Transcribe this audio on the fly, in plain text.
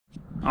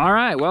All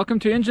right, welcome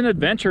to Engine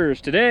Adventures.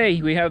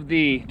 Today we have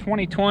the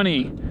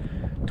 2020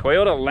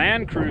 Toyota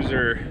Land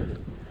Cruiser,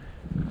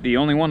 the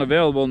only one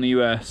available in the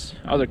US.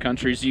 Other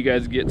countries you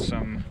guys get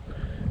some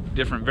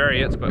different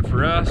variants, but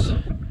for us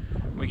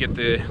we get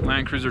the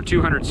Land Cruiser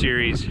 200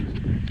 series.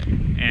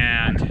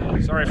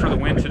 And sorry for the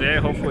wind today,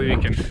 hopefully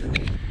we can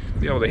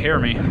be able to hear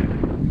me.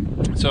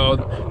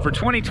 So for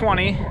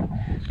 2020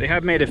 they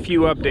have made a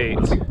few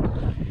updates,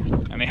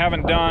 and they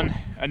haven't done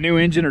a new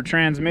engine or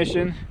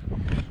transmission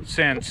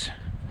since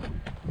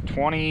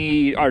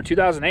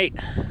 2008.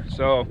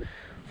 So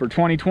for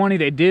 2020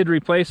 they did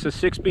replace the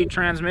 6-speed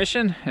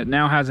transmission. It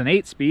now has an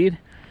 8-speed.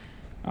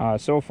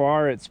 So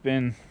far it's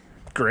been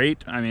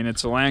great. I mean,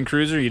 it's a Land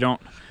Cruiser, you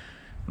don't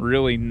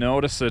really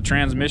notice the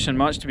transmission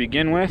much to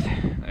begin with.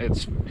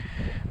 It's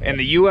in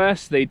the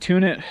US they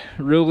tune it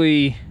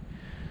really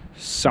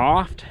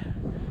soft.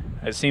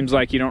 It seems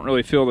like you don't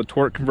really feel the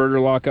torque converter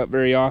lock up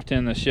very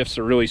often. The shifts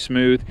are really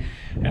smooth,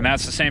 and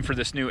that's the same for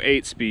this new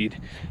 8-speed.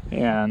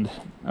 And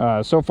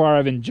so far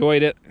I've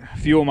enjoyed it.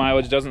 Fuel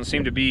mileage doesn't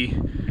seem to be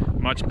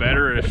much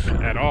better, if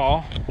at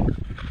all.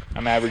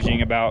 I'm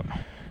averaging about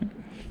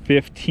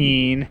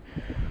 15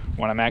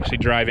 when I'm actually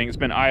driving. It's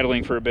been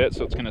idling for a bit,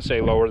 so it's going to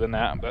say lower than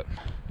that. But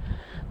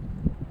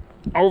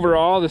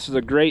overall, this is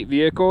a great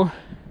vehicle.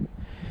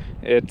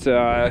 It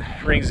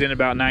rings in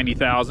about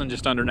 $90,000,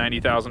 just under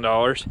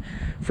 $90,000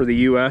 for the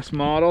US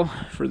model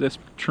for this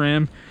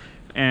trim,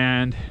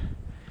 and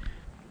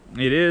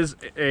it is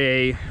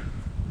a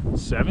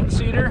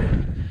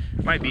 7-seater.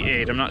 Might be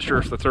 8. I'm not sure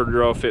if the third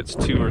row fits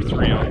 2 or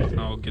 3.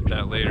 I'll get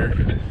that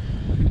later.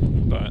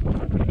 But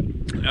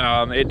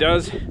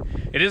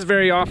it is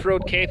very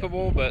off-road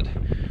capable, but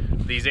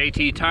these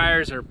AT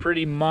tires are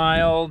pretty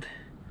mild,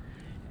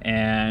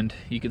 and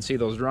you can see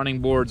those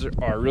running boards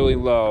are really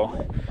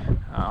low.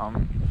 I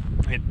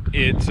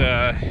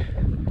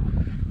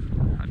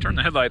turned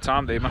the headlights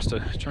on, they must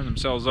have turned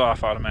themselves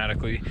off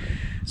automatically.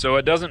 So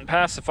it doesn't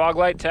pass the fog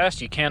light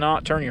test. You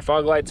cannot turn your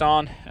fog lights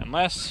on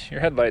unless your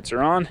headlights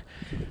are on,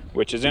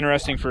 which is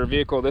interesting for a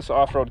vehicle this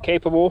off-road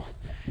capable,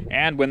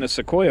 and when the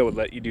Sequoia would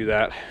let you do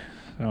that.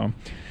 So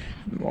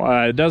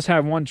it does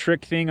have one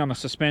trick thing on the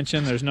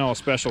suspension. There's no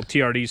special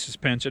TRD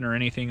suspension or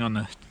anything on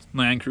the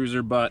Land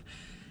Cruiser, but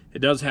it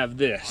does have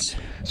this.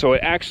 So it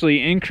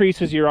actually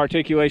increases your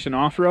articulation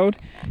off-road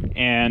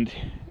and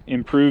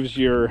improves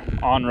your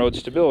on-road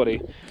stability.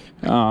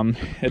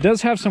 It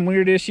does have some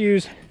weird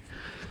issues,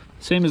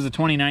 same as the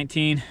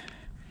 2019.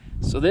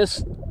 So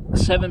this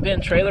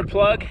 7-pin trailer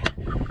plug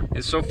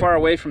is so far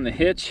away from the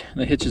hitch.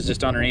 The hitch is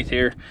just underneath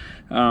here.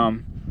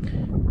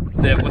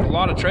 That with a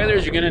lot of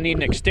trailers you're going to need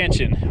an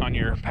extension on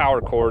your power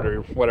cord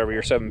or whatever,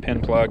 your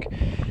 7-pin plug.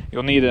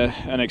 You'll need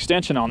an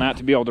extension on that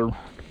to be able to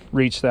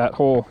reach that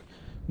whole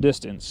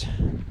distance.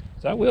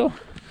 Is that Will?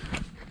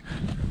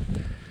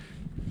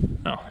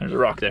 Oh, there's a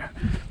rock there.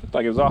 Looked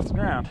like it was off the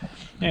ground.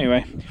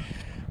 Anyway,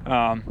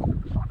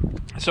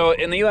 so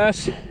in the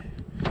US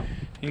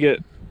you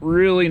get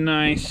really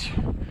nice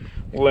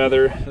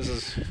leather. This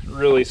is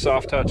really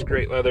soft touch,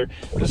 great leather.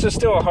 This is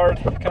still a hard,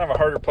 kind of a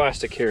harder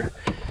plastic here.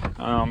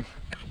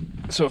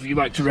 So if you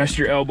like to rest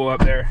your elbow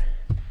up there,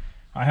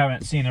 I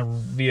haven't seen a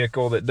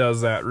vehicle that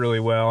does that really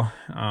well.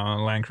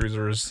 Land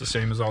Cruiser is the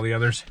same as all the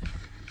others.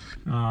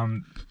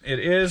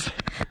 It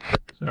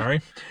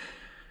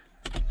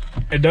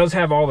does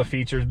have all the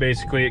features.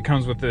 Basically it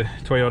comes with the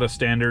Toyota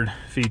standard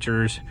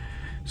features,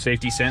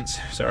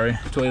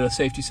 Toyota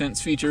Safety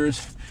Sense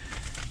features,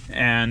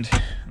 and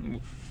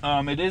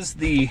it is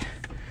the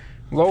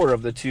lower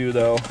of the two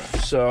though,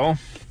 so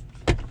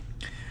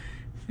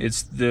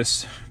it's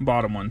this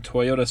bottom one,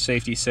 Toyota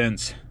Safety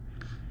Sense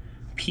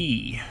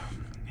P,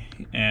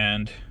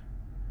 and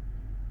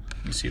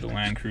you see the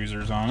Land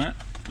Cruisers on it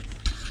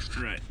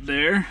right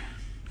there.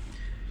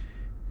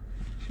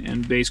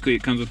 And basically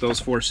it comes with those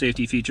 4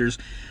 safety features,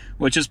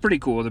 which is pretty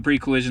cool. The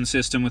pre-collision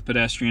system with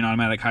pedestrian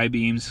automatic high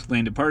beams,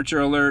 lane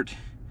departure alert,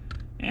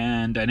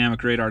 and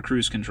dynamic radar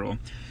cruise control.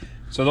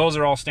 So those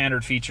are all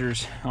standard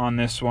features on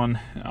this one.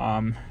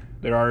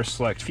 There are a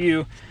select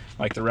few,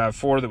 like the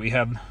RAV4 that we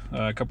had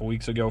a couple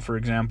weeks ago, for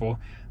example.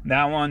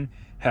 That one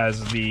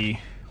has the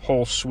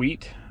whole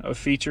suite of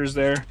features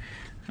there,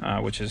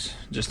 which is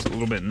just a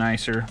little bit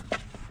nicer.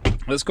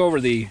 Let's go over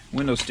the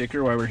window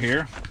sticker while we're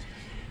here.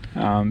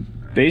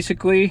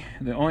 Basically,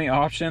 the only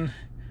option,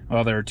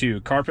 well, there are 2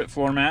 carpet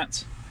floor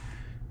mats.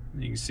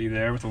 You can see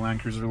there with the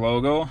Land Cruiser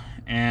logo,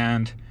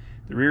 and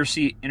the rear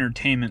seat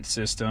entertainment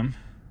system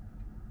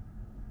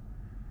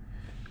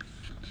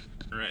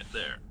right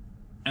there.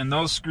 And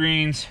those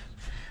screens,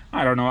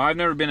 I don't know, I've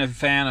never been a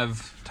fan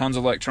of tons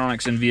of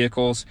electronics in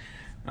vehicles.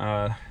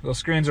 Those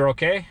screens are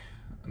okay.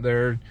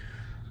 They're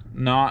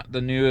not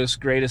the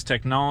newest, greatest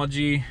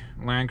technology.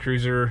 Land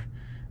Cruiser,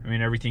 I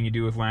mean, everything you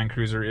do with Land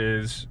Cruiser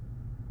is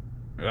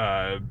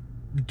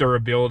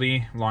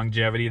durability,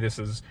 longevity. This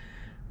is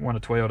one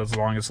of Toyota's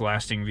longest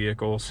lasting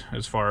vehicles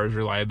as far as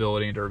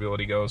reliability and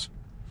durability goes.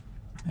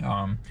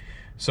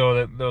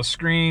 So those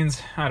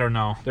screens, I don't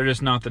know, they're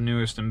just not the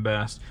newest and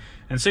best.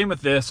 And same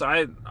with this.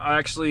 I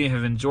actually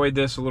have enjoyed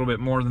this a little bit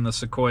more than the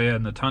Sequoia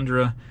and the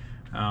Tundra.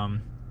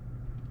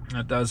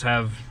 It does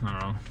have, I don't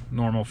know,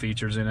 normal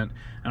features in it.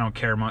 I don't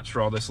care much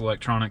for all this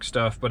electronic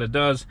stuff, but it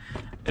does.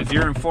 If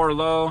you're in 4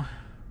 low,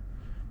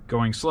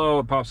 going slow,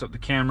 it pops up the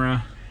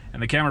camera,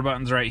 and the camera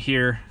button's right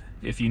here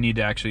if you need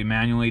to actually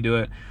manually do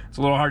it. It's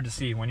a little hard to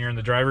see when you're in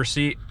the driver's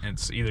seat.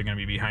 It's either going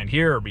to be behind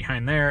here or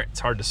behind there.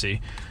 It's hard to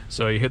see.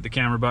 So you hit the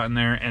camera button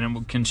there, and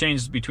it can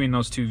change between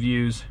those two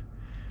views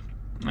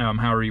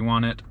however you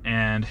want it.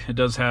 And it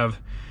does have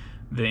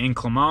the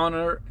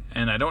inclinometer,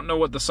 and I don't know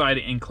what the side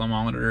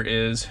inclinometer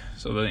is.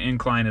 So the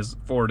incline is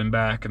forward and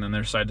back, and then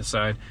they're side to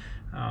side,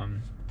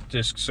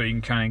 just so you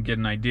can kind of get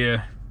an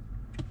idea.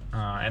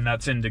 And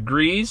that's in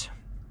degrees,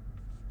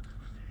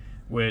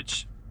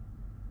 which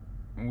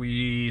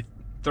 30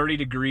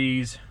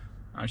 degrees,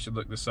 I should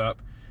look this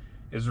up,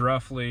 is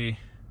roughly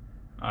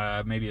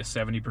maybe a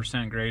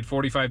 70% grade.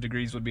 45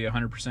 degrees would be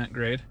 100%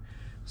 grade.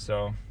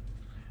 So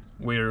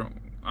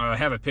I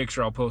have a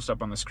picture I'll post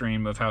up on the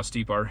screen of how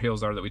steep our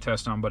hills are that we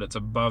test on, but it's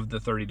above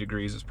the 30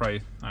 degrees. It's probably,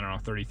 I don't know,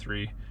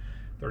 33,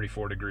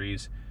 34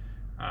 degrees.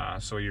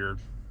 So you're,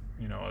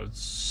 you know,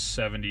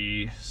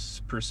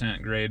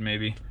 70% grade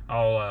maybe.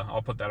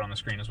 I'll put that on the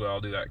screen as well.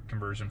 I'll do that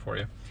conversion for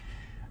you.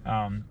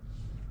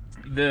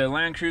 The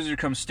Land Cruiser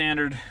comes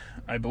standard,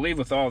 I believe,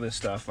 with all this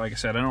stuff. Like I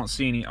said, I don't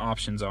see any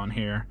options on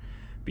here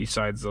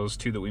besides those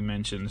two that we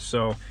mentioned.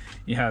 So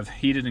you have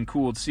heated and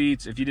cooled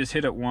seats. If you just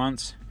hit it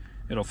once,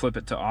 it'll flip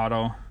it to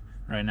auto.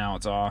 Right now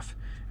it's off,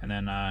 and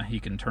then you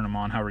can turn them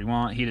on however you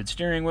want. Heated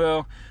steering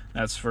wheel,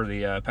 that's for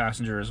the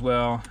passenger as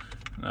well.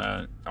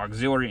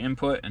 Auxiliary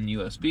input and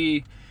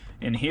USB.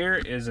 In here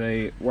is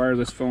a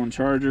wireless phone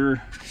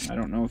charger. I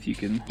don't know if you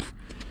can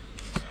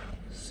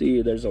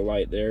see, there's a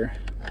light there.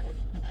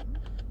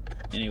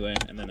 Anyway,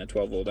 and then a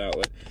 12-volt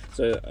outlet.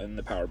 So, and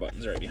the power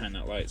button's right behind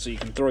that light. So you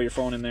can throw your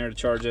phone in there to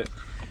charge it.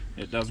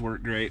 It does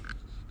work great.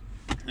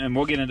 And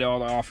we'll get into all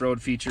the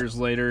off-road features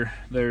later.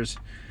 There's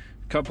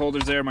cup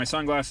holders there. My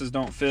sunglasses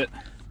don't fit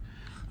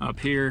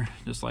up here,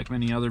 just like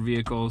many other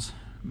vehicles,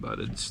 but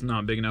it's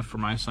not big enough for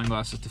my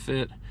sunglasses to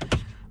fit.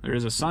 There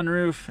is a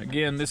sunroof.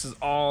 Again, this is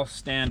all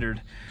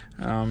standard.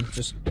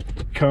 Just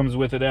comes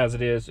with it as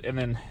it is. And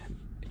then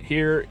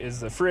here is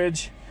the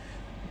fridge.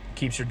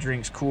 Keeps your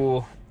drinks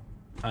cool.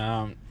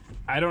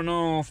 I don't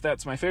know if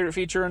that's my favorite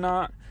feature or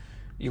not.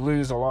 You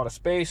lose a lot of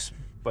space,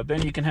 but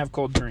then you can have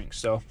cold drinks.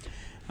 So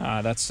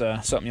that's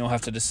something you'll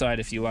have to decide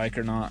if you like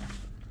or not.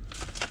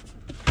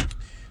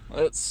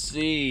 Let's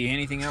see,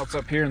 anything else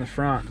up here in the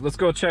front? Let's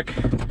go check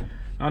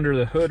under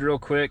the hood real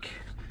quick.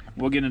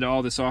 We'll get into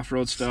all this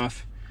off-road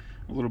stuff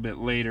a little bit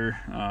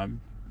later.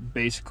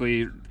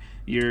 Basically,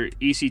 your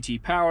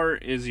ECT power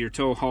is your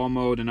tow haul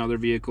mode in other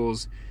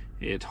vehicles.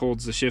 It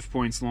holds the shift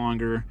points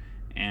longer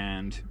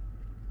and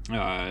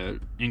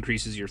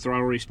increases your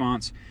throttle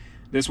response.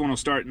 This one will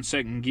start in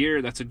second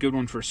gear. That's a good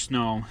one for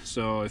snow.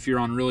 So if you're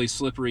on really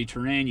slippery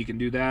terrain, you can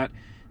do that.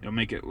 It'll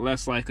make it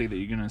less likely that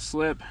you're gonna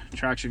slip.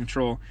 Traction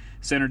control,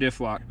 center diff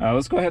lock.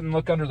 Let's go ahead and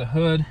look under the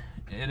hood.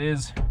 It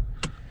is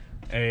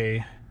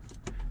a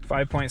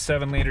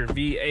 5.7 liter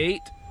V8,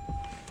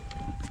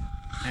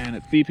 and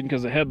it's beeping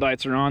because the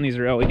headlights are on. These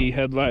are LED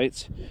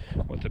headlights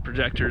with the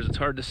projectors. It's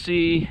hard to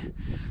see,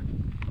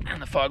 and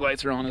the fog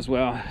lights are on as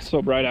well. It's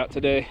so bright out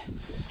today,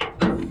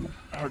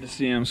 hard to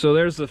see them. So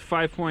there's the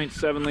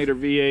 5.7 liter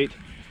V8.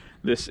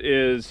 This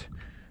is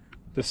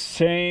the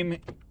same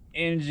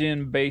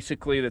engine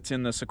basically that's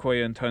in the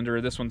Sequoia and Tundra.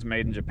 This one's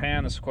made in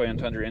Japan. The Sequoia and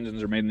Tundra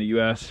engines are made in the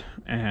US,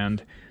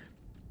 and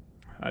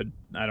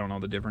I don't know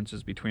the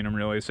differences between them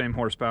really. Same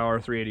horsepower,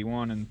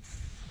 381, and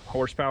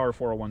horsepower,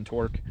 401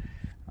 torque.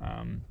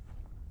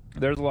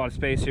 There's a lot of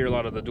space here. A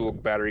lot of the dual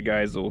battery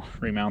guys will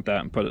remount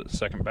that and put a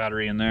second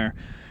battery in there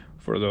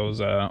for those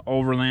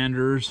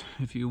overlanders,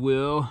 if you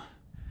will.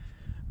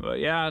 But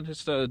yeah,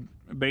 just a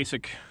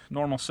basic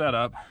normal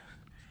setup,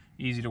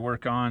 easy to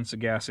work on. It's a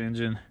gas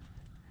engine.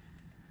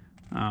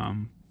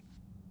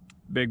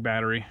 Big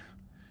battery,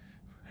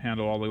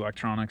 handle all the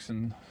electronics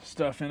and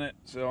stuff in it.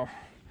 So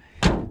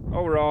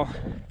overall,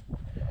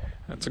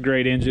 that's a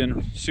great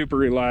engine, super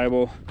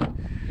reliable,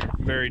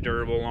 very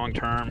durable long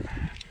term.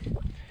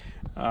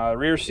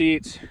 Rear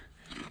seats,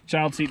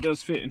 child seat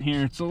does fit in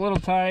here. It's a little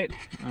tight.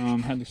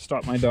 Had to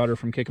stop my daughter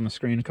from kicking the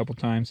screen a couple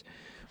times.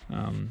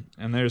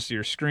 And there's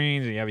your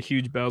screens, and you have a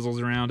huge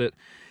bezels around it.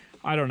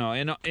 I don't know,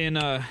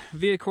 in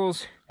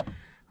vehicles,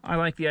 I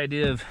like the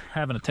idea of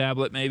having a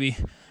tablet maybe,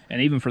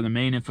 and even for the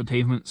main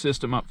infotainment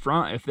system up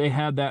front, if they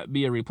had that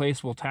be a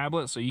replaceable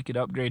tablet so you could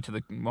upgrade to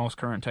the most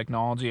current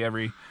technology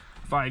every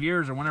 5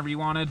 years or whenever you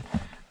wanted,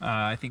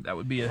 I think that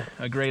would be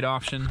a great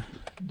option.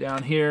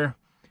 Down here,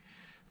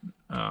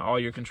 all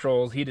your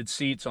controls, heated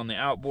seats on the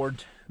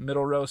outboard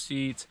middle row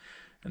seats,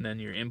 and then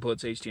your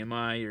inputs,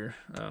 HDMI, your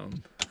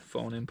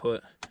phone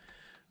input,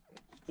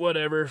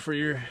 whatever for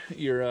your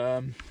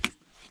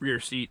rear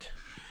seat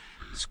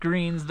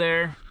screens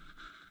there.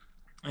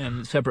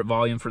 And separate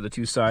volume for the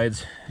two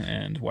sides,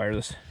 and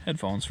wireless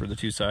headphones for the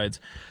two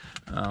sides.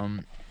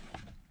 And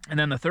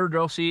then the third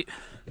row seat,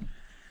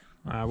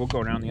 We'll go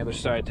around the other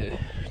side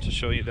to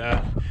show you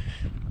that.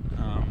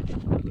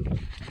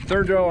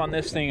 Third row on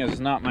this thing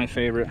is not my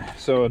favorite.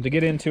 So to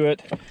get into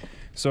it,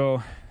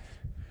 so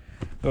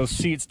those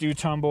seats do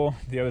tumble.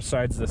 The other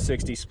side's the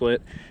 60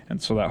 split, and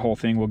so that whole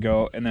thing will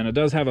go. And then it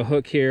does have a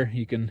hook here.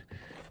 You can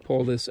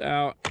pull this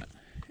out,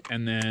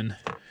 and then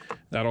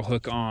that'll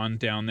hook on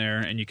down there,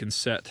 and you can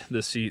set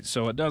the seat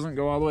so it doesn't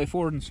go all the way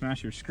forward and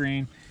smash your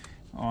screen.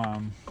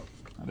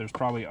 There's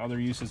probably other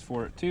uses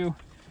for it too,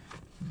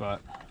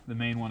 but the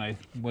main one I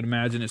would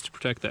imagine is to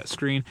protect that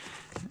screen.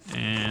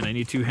 And I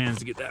need 2 hands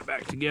to get that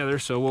back together,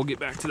 so we'll get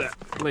back to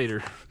that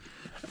later.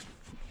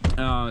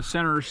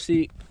 Center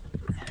seat,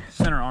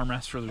 center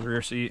armrest for the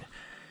rear seat,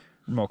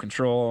 remote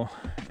control,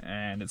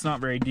 and it's not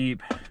very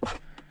deep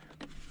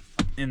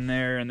in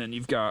there. And then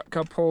you've got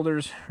cup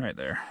holders right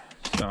there.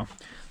 So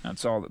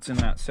that's all that's in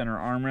that center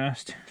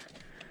armrest.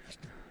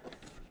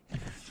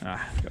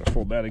 Gotta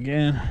fold that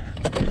again.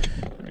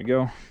 There we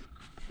go.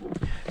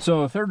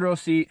 So the third row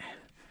seat,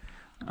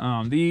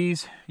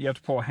 these you have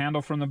to pull a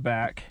handle from the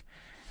back,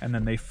 and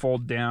then they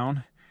fold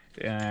down,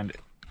 and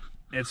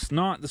it's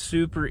not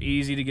super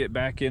easy to get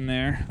back in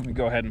there. Let me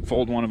go ahead and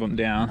fold one of them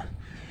down.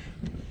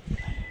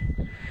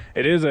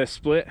 It is a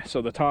split,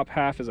 so the top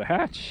half is a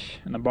hatch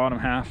and the bottom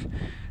half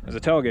is a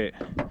tailgate,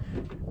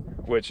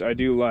 which I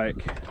do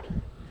like.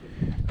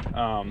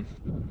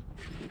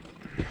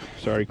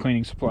 Sorry,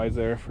 cleaning supplies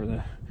there for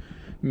the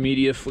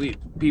media fleet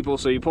people.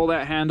 So you pull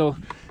that handle,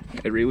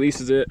 it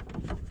releases it.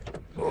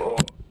 Oh,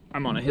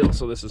 I'm on a hill,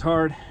 so this is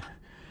hard.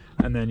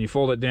 And then you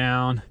fold it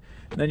down,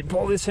 and then you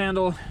pull this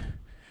handle,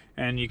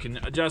 and you can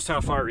adjust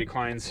how far it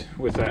reclines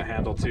with that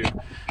handle too,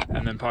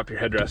 and then pop your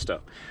headrest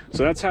up.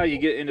 So that's how you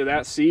get into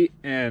that seat,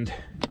 and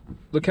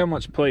look how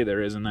much play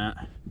there is in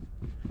that.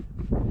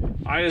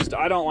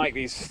 I don't like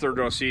these third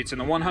row seats. In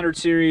the 100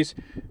 series,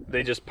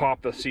 they just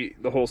pop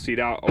the whole seat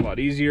out a lot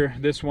easier.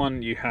 This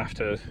one, you have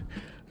to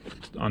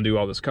undo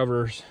all this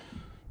covers,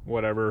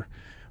 whatever,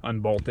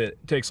 unbolt it.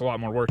 It takes a lot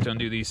more work to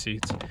undo these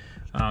seats.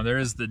 There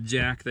is the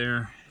jack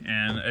there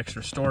and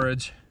extra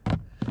storage,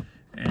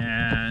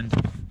 and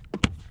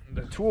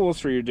the tools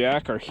for your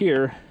jack are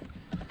here,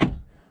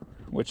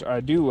 which I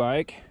do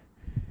like.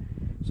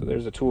 So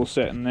there's a tool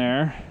set in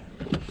there,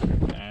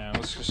 and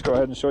let's just go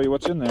ahead and show you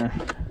what's in there.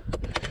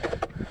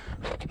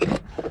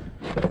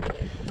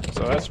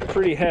 So that's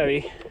pretty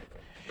heavy.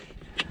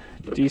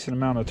 Decent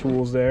amount of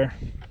tools there.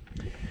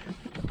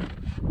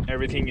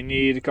 Everything you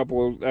need, a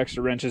couple of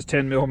extra wrenches,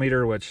 10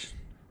 millimeter, which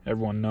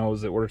everyone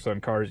knows that works on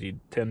cars.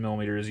 10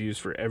 millimeter is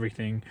used for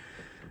everything.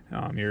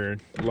 Your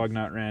lug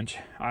nut wrench.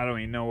 I don't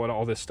even know what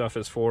all this stuff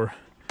is for.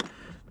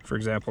 For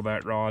example,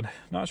 that rod.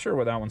 Not sure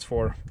what that one's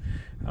for.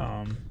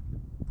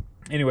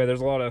 Anyway,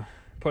 there's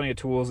plenty of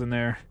tools in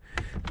there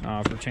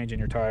for changing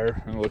your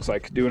tire, and it looks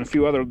like doing a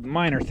few other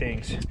minor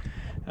things.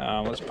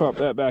 Let's pop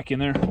that back in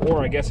there.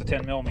 Or I guess a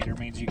 10 millimeter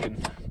means you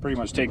can pretty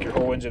much take your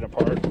whole engine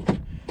apart,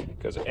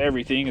 because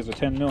everything is a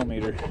 10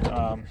 millimeter.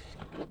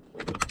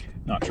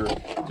 Not true,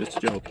 just a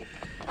joke.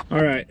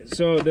 All right,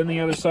 so then the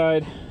other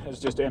side is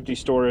just empty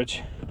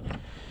storage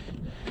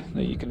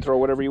that you can throw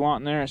whatever you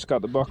want in there. It's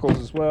got the buckles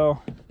as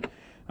well.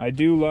 I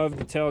do love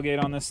the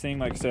tailgate on this thing.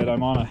 Like I said,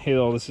 I'm on a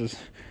hill. This is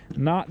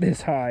not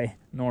this high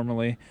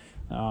normally,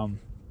 but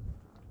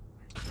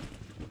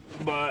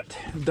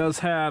it does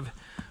have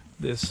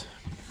this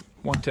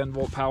 110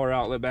 volt power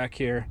outlet back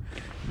here,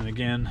 and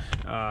again,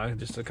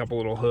 just a couple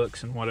little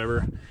hooks and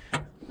whatever.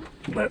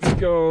 Let's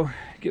go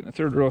get in the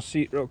third row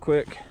seat real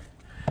quick.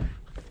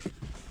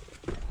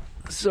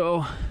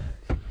 So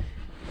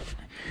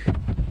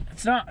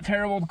it's not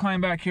terrible to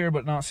climb back here,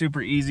 but not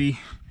super easy.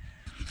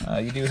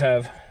 You do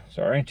have,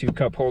 sorry, 2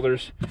 cup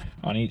holders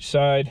on each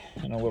side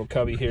and a little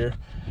cubby here.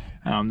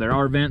 There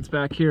are vents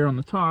back here on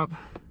the top,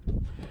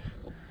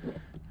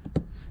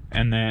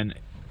 and then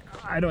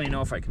I don't even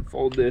know if I can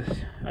fold this.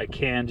 I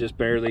can, just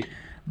barely,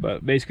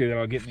 but basically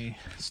that'll get me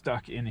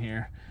stuck in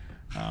here.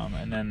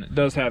 And then it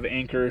does have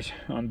anchors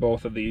on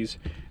both of these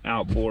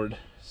outboard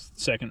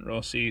second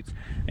row seats,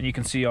 and you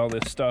can see all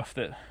this stuff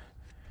that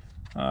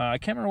I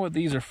can't remember what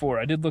these are for.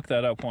 I did look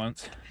that up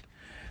once,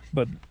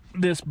 but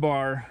this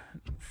bar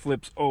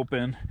flips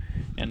open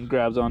and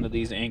grabs onto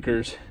these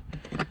anchors.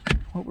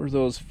 What were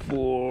those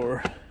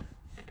for?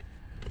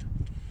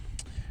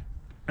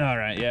 All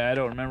right, yeah, I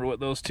don't remember what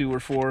those 2 were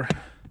for.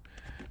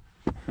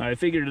 I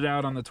figured it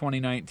out on the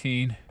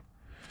 2019,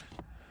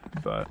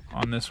 but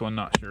on this one,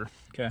 not sure.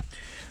 Okay.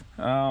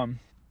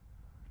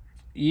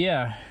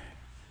 Yeah,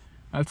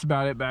 that's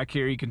about it back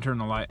here. You can turn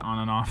the light on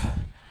and off.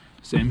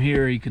 Same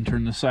here, you can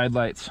turn the side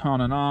lights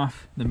on and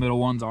off. The middle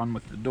one's on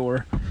with the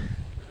door.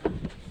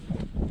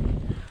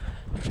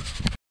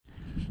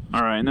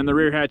 All right, and then the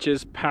rear hatch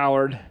is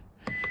powered,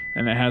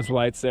 and it has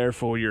lights there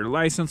for your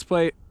license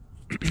plate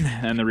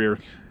and the rear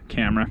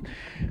camera.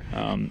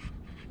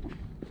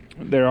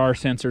 There are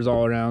sensors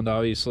all around,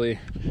 obviously.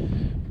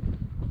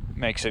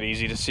 Makes it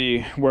easy to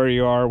see where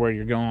you are, where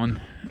you're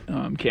going.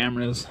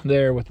 Cameras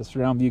there with the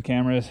surround view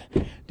cameras.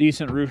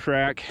 Decent roof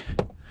rack.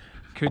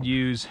 Could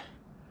use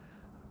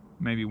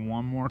maybe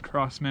one more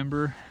cross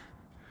member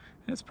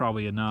it's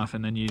probably enough.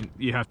 And then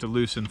you have to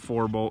loosen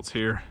 4 bolts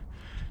here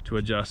to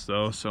adjust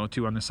those. So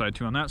 2 on this side,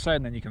 2 on that side,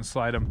 and then you can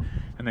slide them,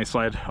 and they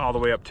slide all the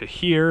way up to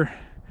here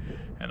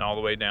and all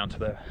the way down to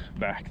the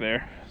back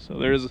there. So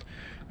there's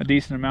a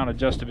decent amount of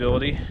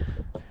adjustability.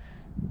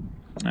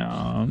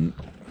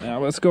 Now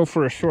let's go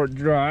for a short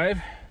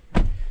drive.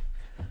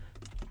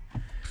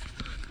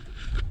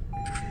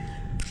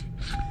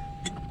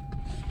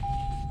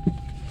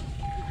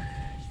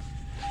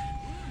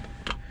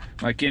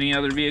 Like any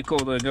other vehicle,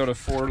 to go to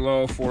 4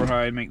 low, 4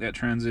 high, make that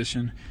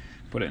transition,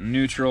 put it in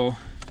neutral,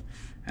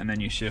 and then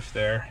you shift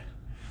there.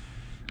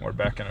 We're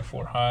back into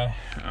 4 high.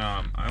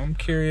 I'm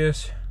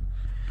curious,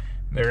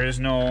 there is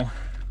no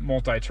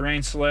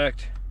multi-terrain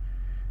select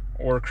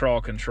or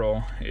crawl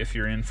control if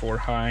you're in 4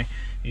 high.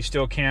 You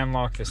still can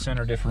lock the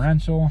center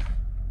differential.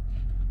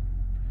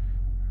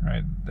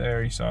 Right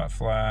there, you saw it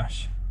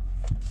flash.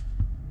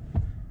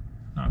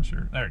 Not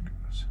sure, there it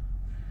goes.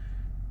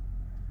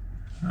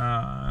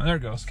 There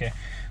it goes, okay.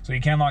 So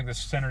you can lock the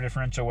center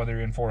differential whether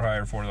you're in 4 high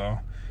or 4 low.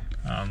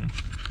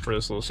 For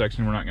this little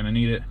section, we're not gonna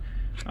need it.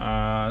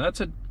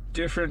 That's a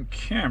different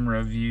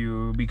camera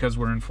view because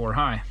we're in 4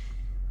 high.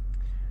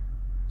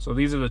 So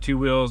these are the 2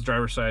 wheels,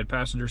 driver side,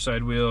 passenger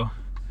side wheel,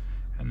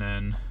 and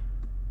then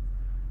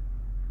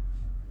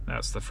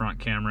that's the front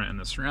camera and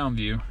the surround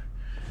view.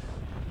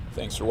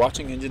 Thanks for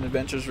watching Engine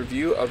Adventures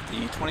review of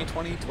the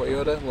 2020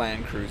 Toyota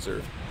Land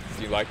Cruiser. If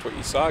you liked what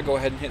you saw, go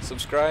ahead and hit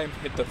subscribe,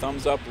 hit the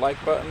thumbs up,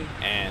 like button,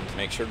 and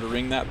make sure to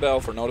ring that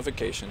bell for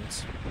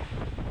notifications.